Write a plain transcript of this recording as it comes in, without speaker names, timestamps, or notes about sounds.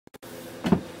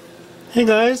Hey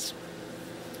guys,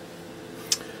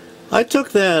 I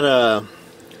took that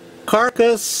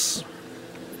carcass,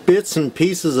 bits and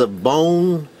pieces of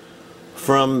bone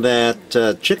from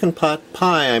that chicken pot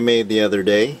pie I made the other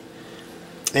day,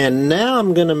 and now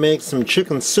I'm going to make some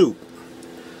chicken soup.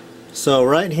 So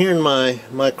right here in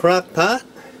my crock pot,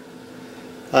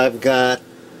 I've got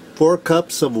 4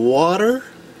 cups of water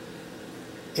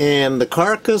and the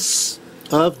carcass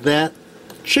of that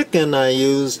chicken I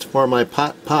used for my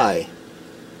pot pie.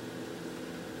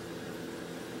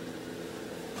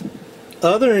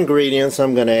 Other ingredients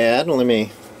I'm going to add, let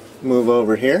me move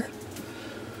over here,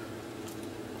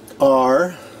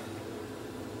 are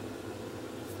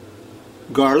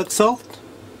garlic salt,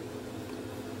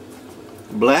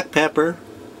 black pepper,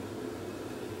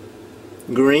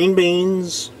 green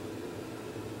beans,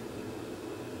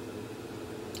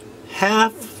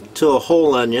 half to a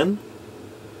whole onion,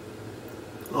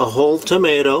 a whole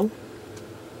tomato,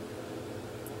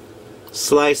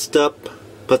 sliced up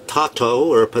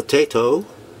potato,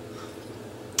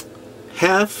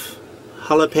 half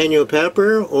jalapeno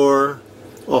pepper or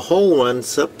a whole one,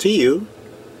 it's up to you,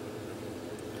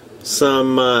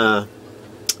 some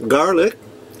garlic,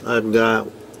 I've got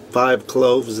 5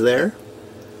 cloves there,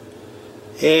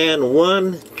 and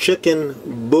 1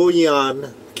 chicken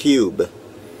bouillon cube.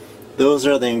 Those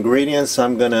are the ingredients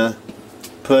I'm gonna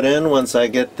put in once I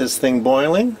get this thing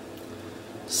boiling.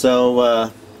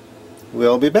 So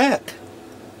we'll be back.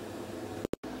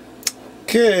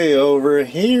 Okay, over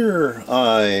here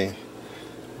I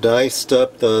diced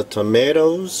up the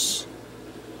tomatoes,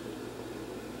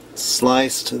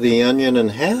 sliced the onion in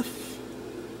half,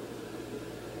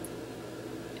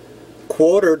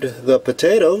 quartered the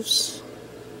potatoes,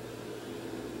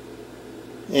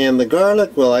 and the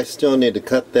garlic, well, I still need to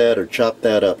cut that or chop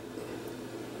that up.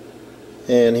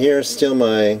 And here's still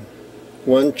my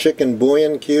 1 chicken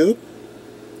bouillon cube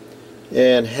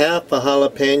and half a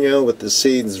jalapeno with the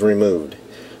seeds removed.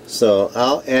 So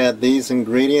I'll add these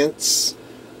ingredients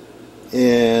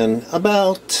in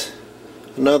about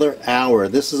another hour.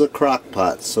 This is a crock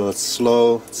pot, so it's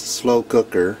a slow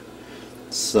cooker.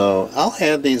 So I'll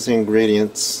add these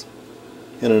ingredients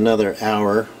in another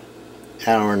hour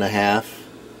and a half.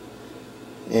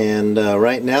 And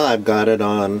right now I've got it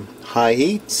on high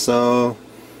heat, so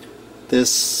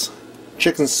this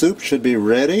chicken soup should be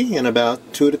ready in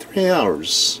about 2 to 3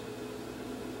 hours.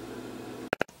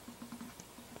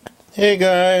 Hey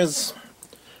guys,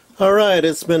 alright,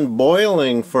 it's been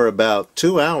boiling for about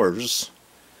 2 hours.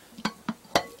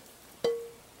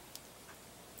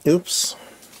 Oops.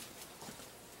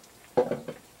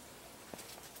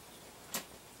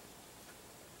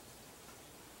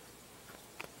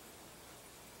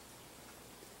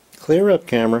 Clear up,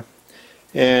 camera.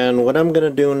 And what I'm going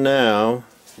to do now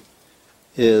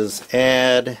is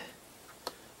add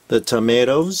the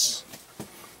tomatoes,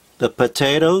 the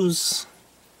potatoes,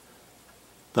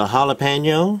 the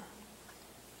jalapeno,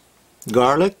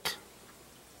 garlic,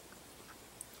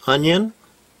 onion,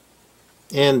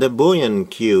 and the bouillon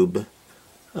cube.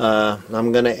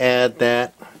 I'm going to add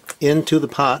that into the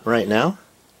pot right now.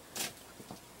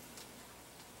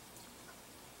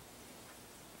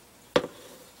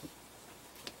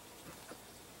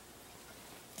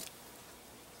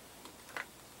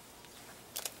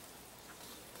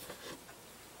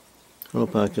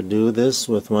 Hope I could do this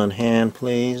with one hand,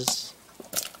 please.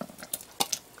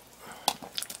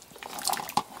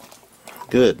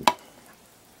 Good.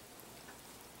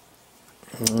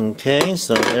 Okay,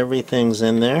 so everything's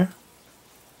in there.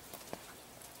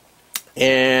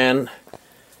 And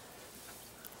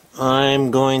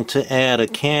I'm going to add a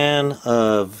can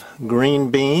of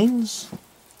green beans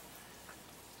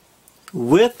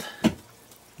with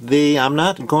I'm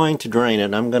not going to drain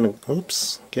it. I'm going to,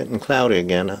 oops, getting cloudy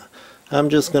again. I'm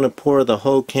just going to pour the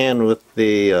whole can with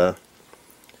the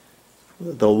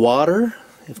water,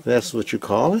 if that's what you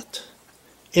call it,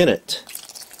 in it.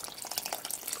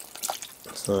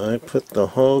 So I put the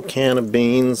whole can of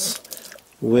beans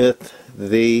with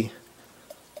the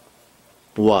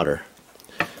water.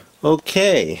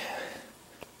 Okay,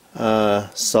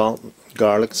 salt,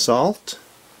 garlic salt.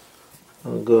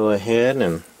 I'll go ahead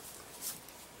and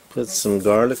put some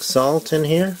garlic salt in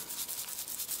here.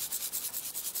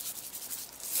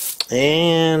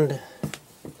 And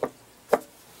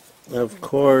of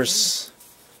course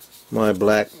my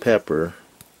black pepper.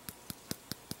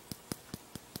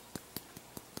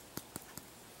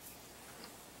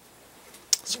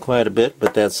 It's quite a bit,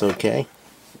 but that's okay.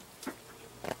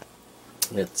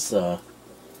 It's a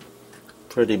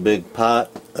pretty big pot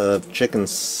of chicken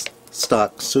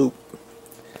stock soup.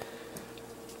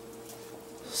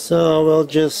 So we'll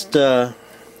just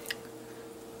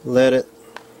let it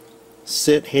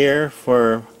sit here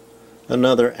for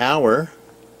another hour,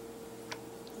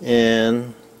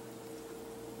 and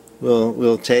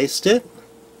we'll taste it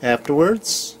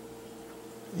afterwards,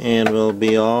 and we'll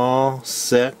be all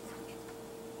set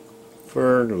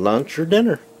for lunch or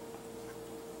dinner.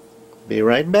 Be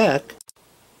right back.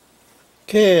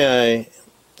 Okay, I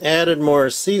added more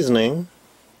seasoning,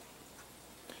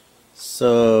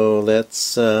 so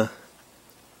let's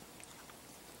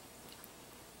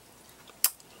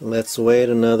wait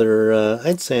another,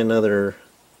 I'd say another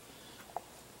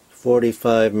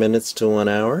 45 minutes to 1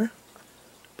 hour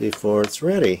before it's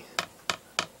ready.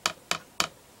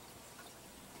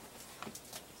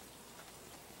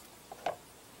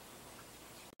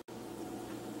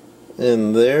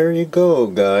 And there you go,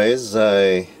 guys.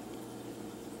 I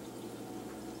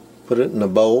put it in a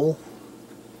bowl,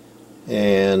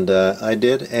 and I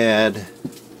did add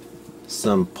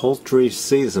some poultry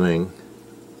seasoning,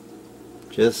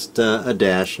 just a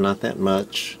dash, not that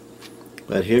much.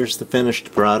 But here's the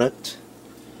finished product,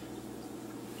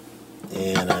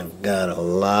 and I've got a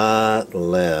lot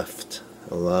left,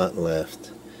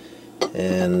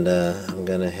 and I'm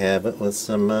gonna have it with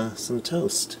some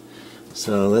toast.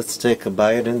 So let's take a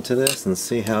bite into this and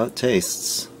see how it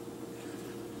tastes.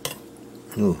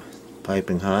 Ooh,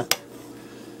 piping hot.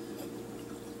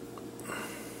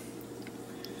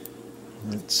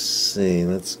 Let's see,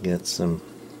 let's get some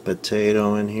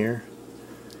potato in here.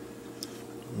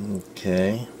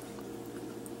 Okay,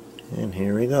 and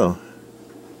here we go.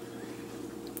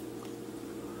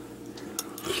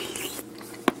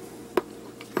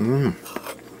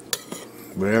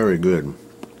 Very good.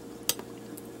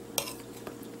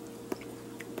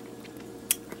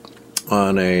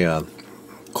 On a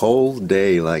cold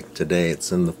day like today,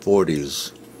 it's in the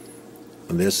 40s,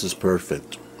 this is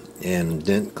perfect, and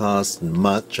didn't cost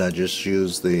much. I just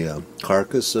used the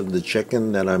carcass of the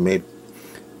chicken that I made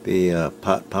the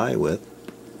pot pie with.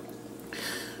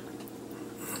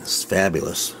 It's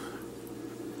fabulous.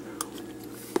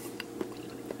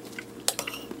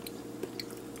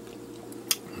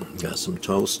 Got some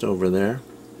toast over there.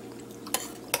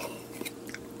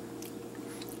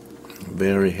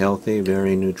 Very healthy,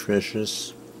 very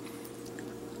nutritious.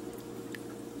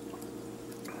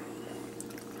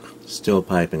 Still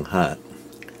piping hot.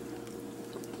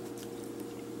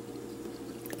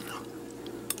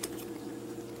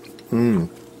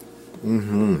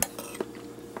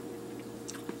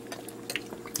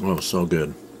 Oh, so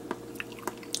good.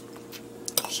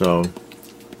 So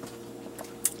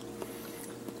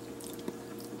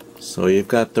you've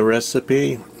got the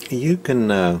recipe. You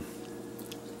can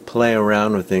play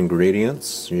around with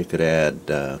ingredients. You could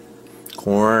add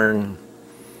corn.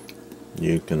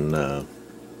 You can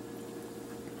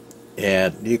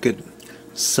you could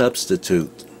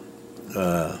substitute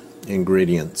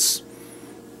ingredients,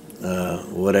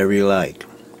 whatever you like,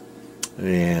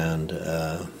 and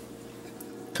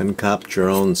concoct your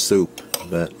own soup.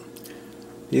 But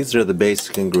these are the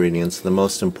basic ingredients, the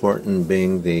most important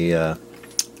being the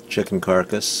chicken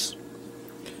carcass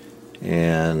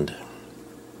and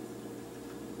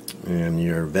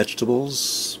your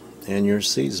vegetables and your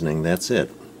seasoning. That's it.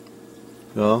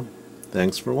 Well,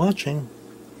 thanks for watching.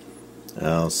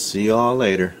 I'll see you all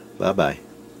later. Bye-bye.